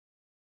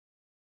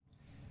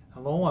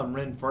Hello, I'm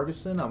Ren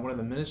Ferguson. I'm one of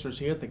the ministers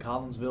here at the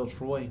Collinsville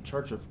Troy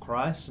Church of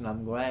Christ, and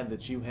I'm glad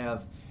that you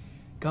have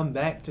come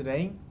back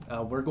today.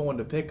 We're going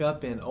to pick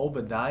up in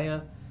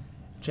Obadiah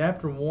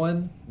chapter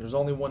 1. There's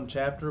only one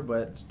chapter,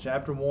 but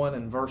chapter 1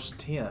 and verse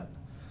 10.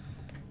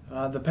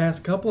 The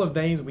past couple of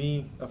days,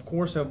 we, of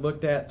course, have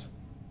looked at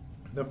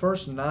the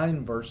first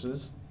 9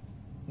 verses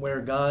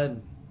where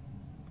God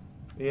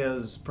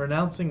is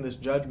pronouncing this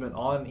judgment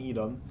on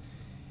Edom.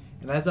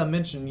 And as I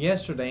mentioned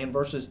yesterday, in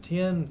verses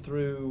 10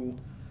 through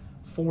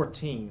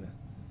 14,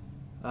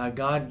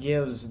 God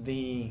gives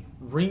the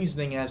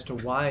reasoning as to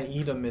why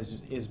Edom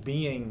is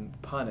being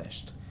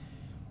punished.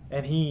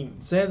 And he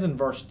says in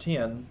verse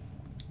 10,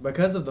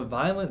 "Because of the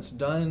violence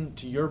done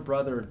to your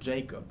brother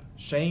Jacob,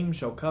 shame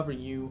shall cover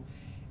you,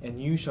 and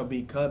you shall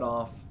be cut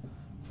off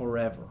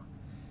forever."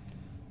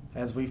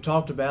 As we've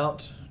talked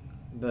about,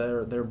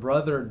 their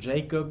brother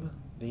Jacob,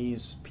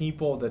 these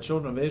people, the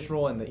children of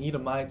Israel and the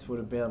Edomites, would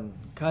have been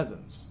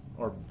cousins,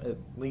 or at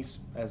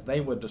least as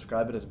they would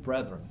describe it, as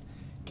brethren,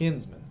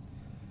 kinsmen.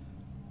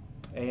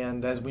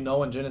 And as we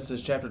know in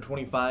Genesis chapter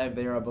 25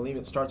 there, I believe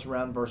it starts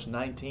around verse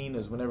 19,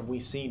 is whenever we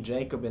see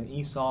Jacob and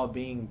Esau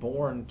being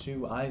born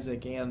to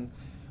Isaac and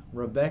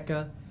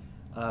Rebekah.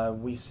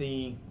 We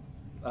see,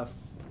 of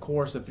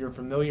course, if you're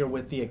familiar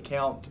with the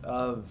account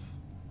of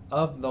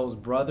those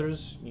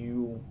brothers,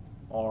 you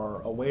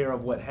are aware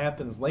of what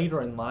happens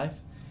later in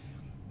life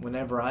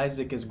whenever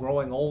Isaac is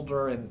growing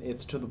older and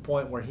it's to the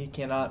point where he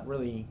cannot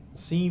really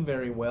see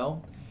very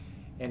well,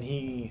 and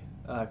he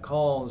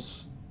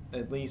calls,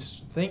 at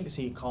least thinks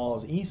he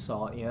calls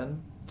Esau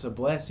in to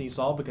bless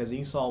Esau because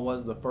Esau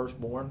was the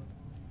firstborn.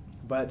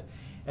 But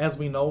as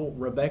we know,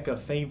 Rebekah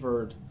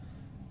favored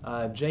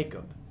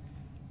Jacob.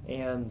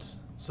 And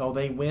so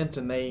they went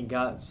and they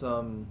got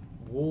some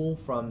wool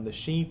from the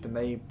sheep and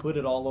they put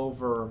it all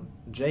over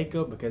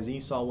Jacob because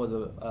Esau was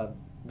a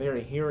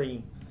very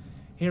hairy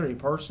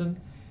person.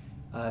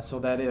 So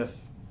that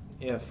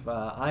if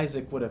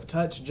Isaac would have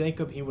touched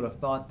Jacob, he would have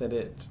thought that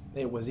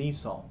it was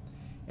Esau.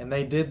 And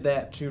they did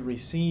that to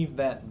receive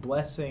that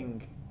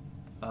blessing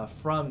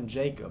from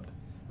Jacob,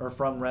 or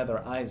from rather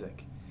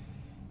Isaac.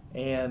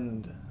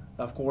 And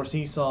of course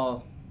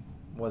Esau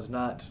was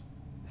not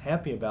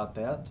happy about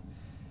that.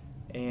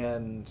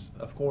 And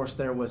of course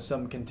there was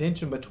some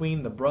contention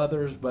between the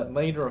brothers, but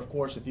later, of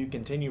course, if you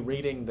continue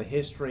reading the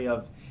history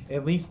of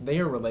at least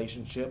their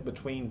relationship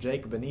between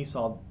Jacob and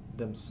Esau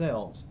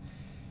themselves,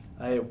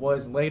 it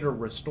was later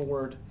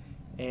restored.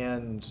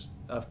 And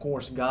of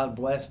course God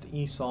blessed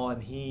Esau,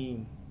 and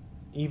he,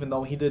 even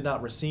though he did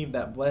not receive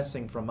that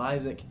blessing from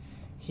Isaac,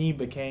 he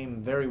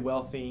became very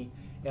wealthy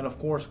and of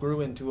course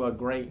grew into a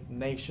great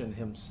nation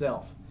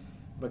himself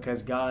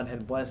because God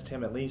had blessed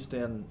him, at least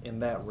in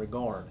that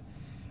regard.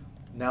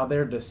 Now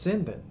their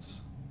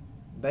descendants,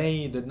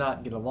 they did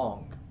not get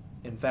along.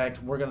 In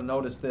fact, we're going to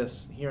notice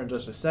this here in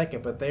just a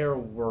second, but there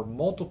were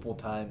multiple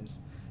times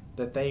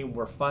that they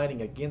were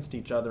fighting against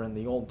each other in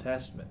the Old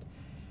Testament.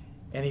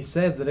 And he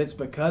says that it's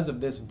because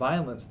of this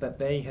violence that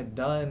they had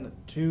done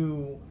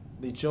to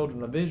the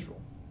children of Israel,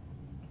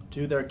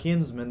 to their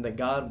kinsmen, that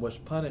God was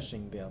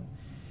punishing them.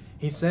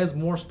 He says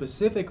more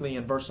specifically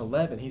in verse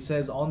 11, he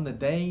says, "On the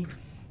day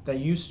that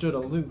you stood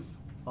aloof,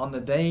 on the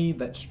day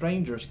that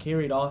strangers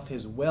carried off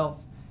his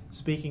wealth,"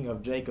 speaking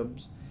of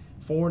Jacob's,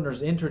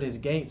 "foreigners entered his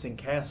gates and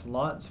cast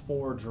lots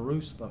for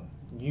Jerusalem.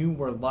 You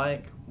were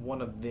like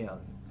one of them."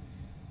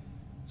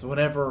 So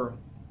whenever,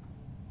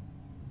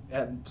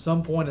 at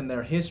some point in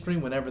their history,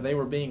 whenever they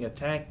were being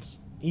attacked,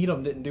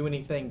 Edom didn't do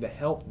anything to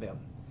help them.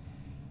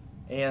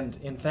 And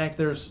in fact,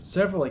 there's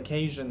several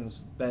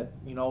occasions that,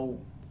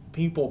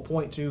 people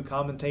point to,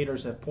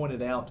 commentators have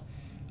pointed out,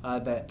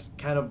 that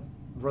kind of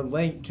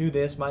relate to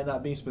this. Might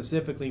not be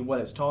specifically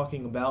what it's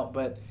talking about,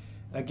 but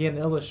again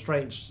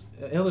illustrates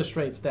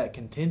that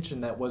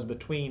contention that was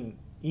between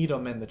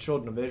Edom and the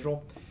children of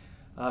Israel.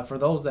 For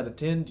those that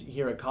attend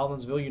here at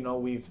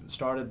Collinsville, we've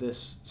started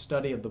this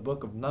study of the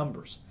book of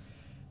Numbers.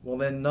 Well,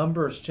 in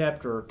Numbers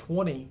chapter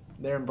 20,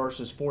 there in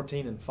verses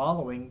 14 and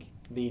following,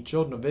 the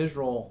children of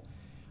Israel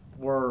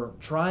were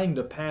trying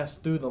to pass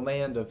through the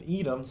land of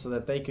Edom so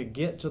that they could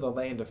get to the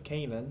land of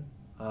Canaan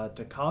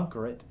to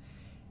conquer it.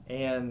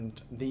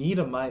 And the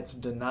Edomites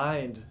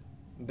denied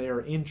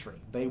their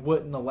entry. They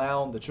wouldn't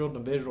allow the children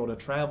of Israel to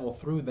travel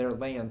through their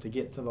land to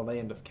get to the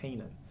land of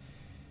Canaan.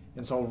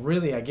 And so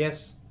really, I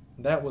guess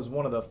that was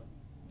one of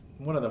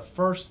the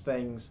first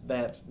things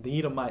that the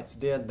Edomites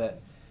did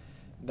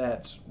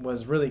that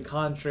was really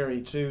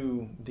contrary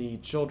to the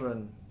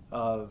children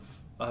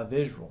of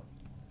Israel.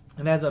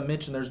 And as I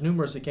mentioned, there's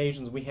numerous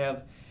occasions. We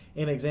have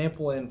an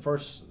example in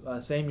 1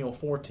 Samuel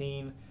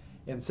 14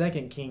 and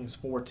 2 Kings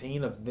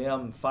 14 of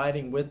them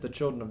fighting with the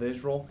children of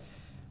Israel.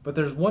 But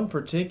there's one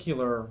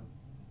particular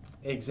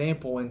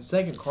example in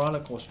 2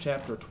 Chronicles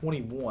chapter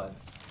 21.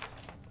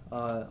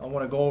 I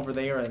want to go over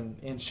there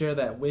and share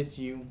that with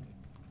you.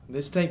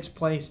 This takes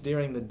place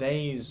during the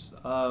days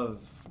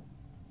of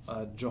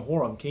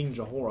Jehoram, King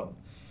Jehoram.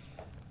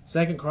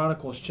 2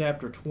 Chronicles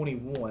chapter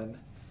 21.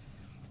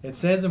 It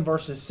says in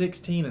verses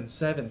 16 and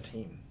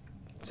 17,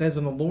 It says,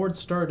 "And the Lord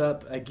stirred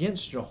up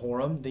against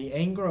Jehoram the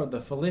anger of the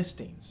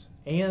Philistines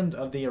and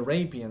of the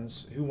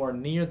Arabians who are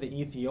near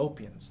the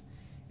Ethiopians.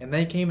 And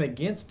they came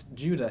against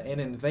Judah and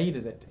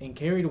invaded it, and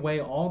carried away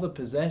all the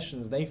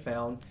possessions they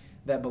found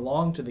that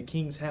belonged to the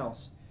king's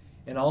house,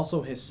 and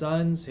also his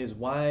sons, his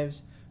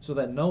wives, so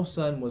that no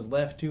son was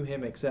left to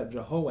him except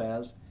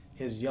Jehoaz,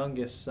 his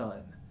youngest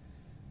son."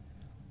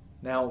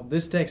 Now,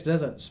 this text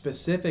doesn't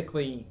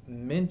specifically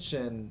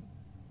mention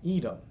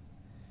Edom.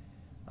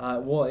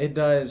 Well, it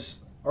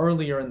does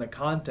earlier in the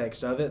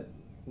context of it.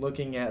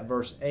 Looking at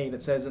verse 8,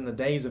 it says, "In the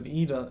days of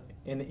Edom,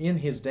 and in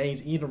his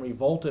days Edom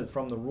revolted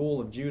from the rule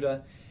of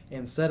Judah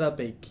and set up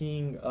a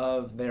king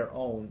of their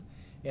own."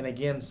 And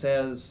again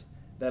says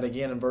that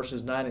again in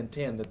verses 9 and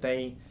 10 that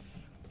they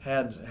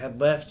had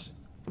left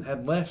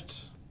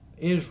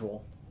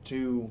Israel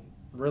to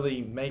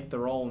really make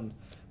their own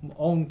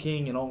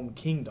king and own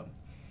kingdom.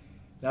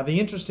 Now, the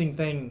interesting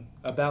thing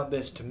about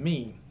this to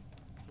me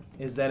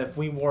is that if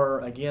we were,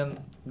 again,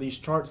 these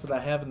charts that I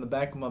have in the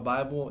back of my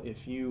Bible,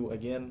 if you,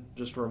 again,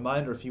 just a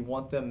reminder, if you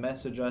want them,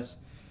 message us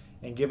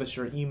and give us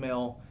your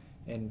email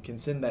and can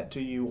send that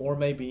to you, or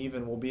maybe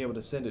even we'll be able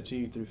to send it to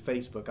you through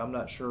Facebook. I'm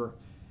not sure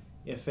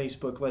if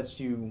Facebook lets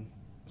you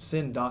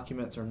send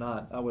documents or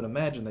not. I would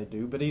imagine they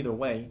do, but either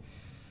way,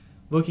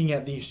 looking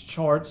at these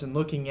charts and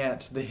looking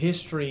at the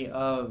history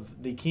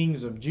of the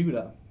kings of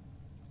Judah,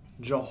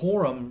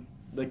 Jehoram,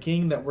 the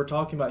king that we're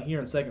talking about here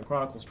in 2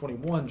 Chronicles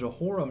 21,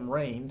 Jehoram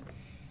reigned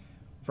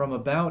from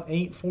about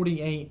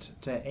 848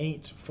 to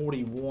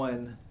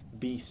 841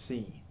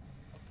 BC.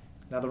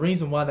 Now, the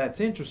reason why that's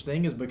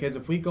interesting is because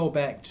if we go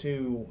back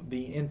to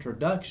the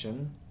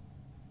introduction,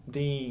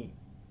 the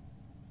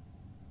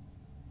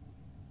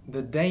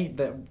date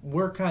that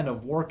we're kind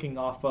of working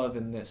off of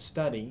in this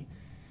study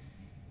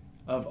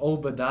of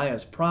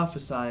Obadiah's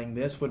prophesying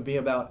this would be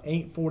about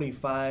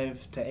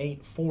 845 to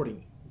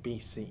 840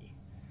 BC,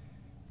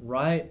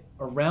 right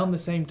around the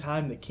same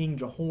time that King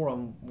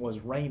Jehoram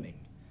was reigning,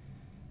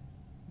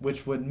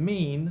 which would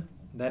mean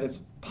that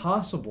it's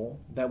possible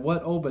that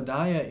what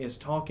Obadiah is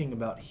talking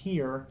about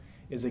here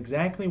is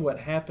exactly what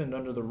happened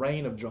under the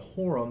reign of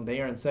Jehoram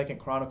there in 2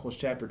 Chronicles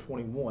chapter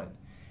 21,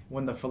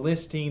 when the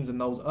Philistines and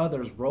those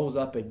others rose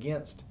up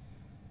against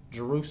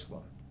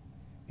Jerusalem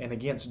and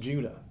against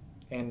Judah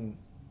and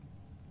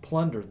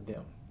plundered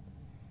them.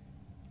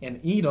 And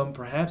Edom,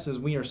 perhaps as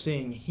we are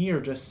seeing here,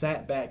 just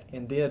sat back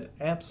and did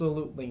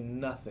absolutely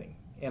nothing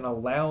and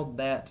allowed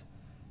that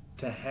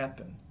to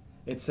happen.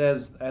 It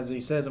says, as he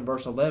says in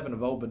verse 11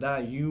 of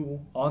Obadiah,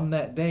 "You, on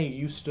that day,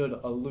 you stood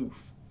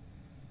aloof."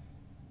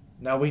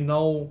 Now we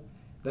know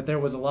that there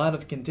was a lot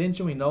of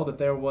contention. We know that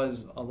there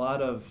was a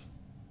lot of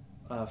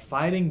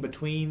fighting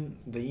between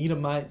the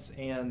Edomites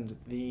and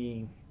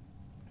the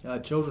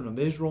children of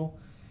Israel.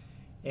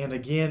 And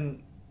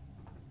again,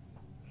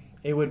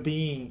 it would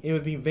be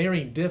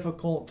very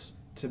difficult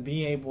to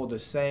be able to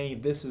say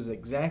this is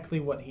exactly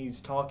what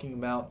he's talking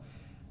about.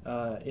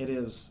 It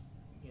is,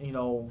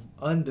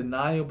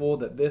 undeniable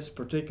that this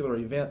particular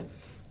event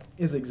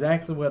is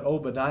exactly what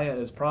Obadiah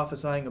is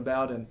prophesying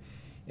about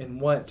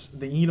and what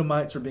the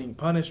Edomites are being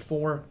punished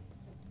for.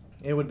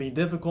 It would be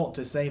difficult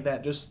to say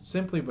that just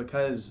simply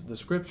because the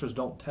scriptures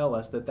don't tell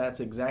us that that's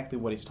exactly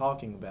what he's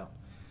talking about.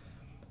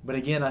 But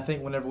again, I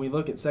think whenever we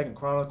look at 2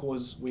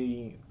 Chronicles,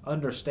 we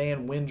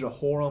understand when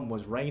Jehoram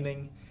was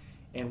reigning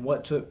and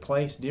what took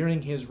place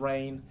during his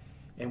reign.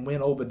 And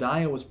when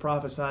Obadiah was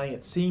prophesying,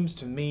 it seems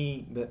to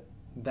me that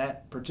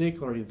that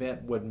particular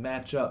event would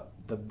match up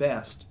the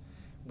best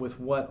with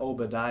what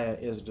Obadiah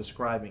is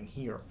describing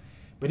here.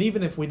 But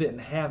even if we didn't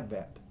have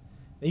that,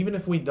 even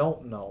if we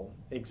don't know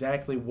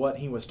exactly what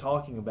he was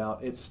talking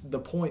about, the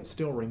point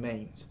still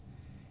remains.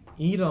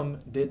 Edom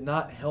did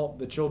not help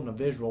the children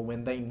of Israel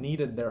when they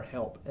needed their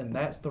help, and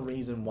that's the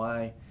reason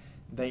why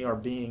they are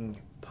being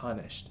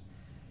punished.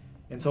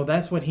 And so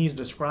that's what he's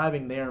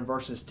describing there in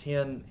verses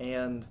 10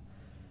 and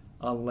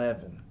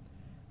 11.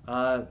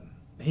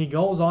 He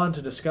goes on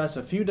to discuss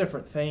a few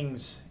different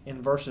things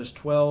in verses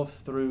 12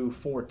 through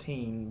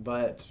 14,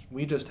 but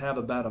we just have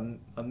about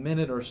a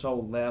minute or so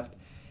left,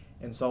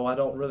 and so I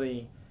don't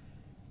really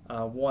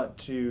want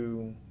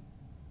to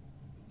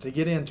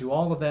get into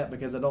all of that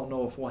because I don't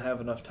know if we'll have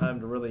enough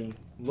time to really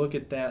look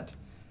at that.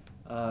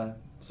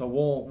 So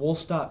we'll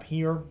stop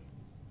here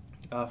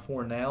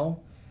for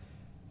now.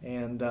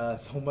 And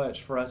so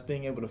much for us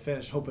being able to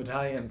finish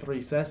Obadiah in 3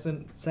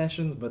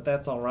 sessions, but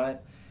that's all right.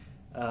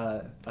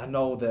 I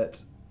know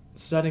that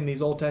studying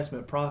these Old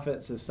Testament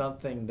prophets is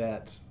something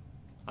that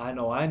I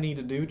know I need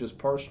to do just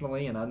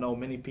personally, and I know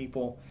many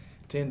people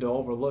tend to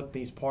overlook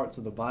these parts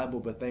of the Bible,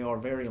 but they are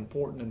very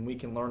important, and we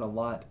can learn a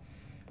lot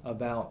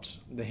about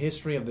the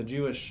history of the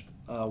Jewish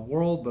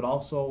world, but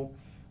also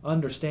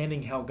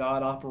understanding how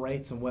God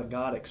operates and what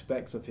God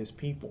expects of his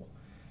people.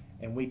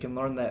 And we can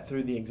learn that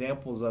through the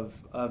examples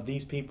of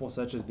these people,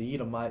 such as the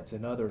Edomites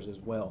and others as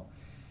well.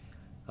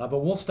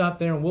 But we'll stop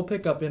there, and we'll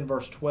pick up in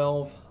verse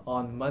 12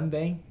 on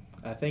Monday.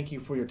 I thank you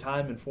for your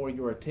time and for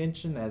your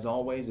attention. As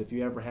always, if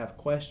you ever have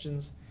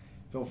questions,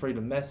 feel free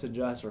to message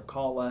us or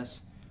call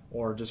us,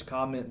 or just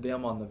comment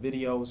them on the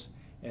videos,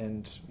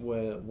 and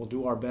we'll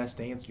do our best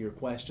to answer your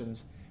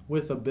questions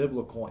with a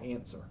biblical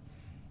answer.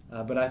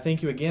 But I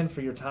thank you again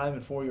for your time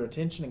and for your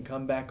attention, and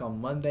come back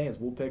on Monday as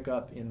we'll pick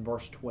up in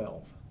verse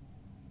 12.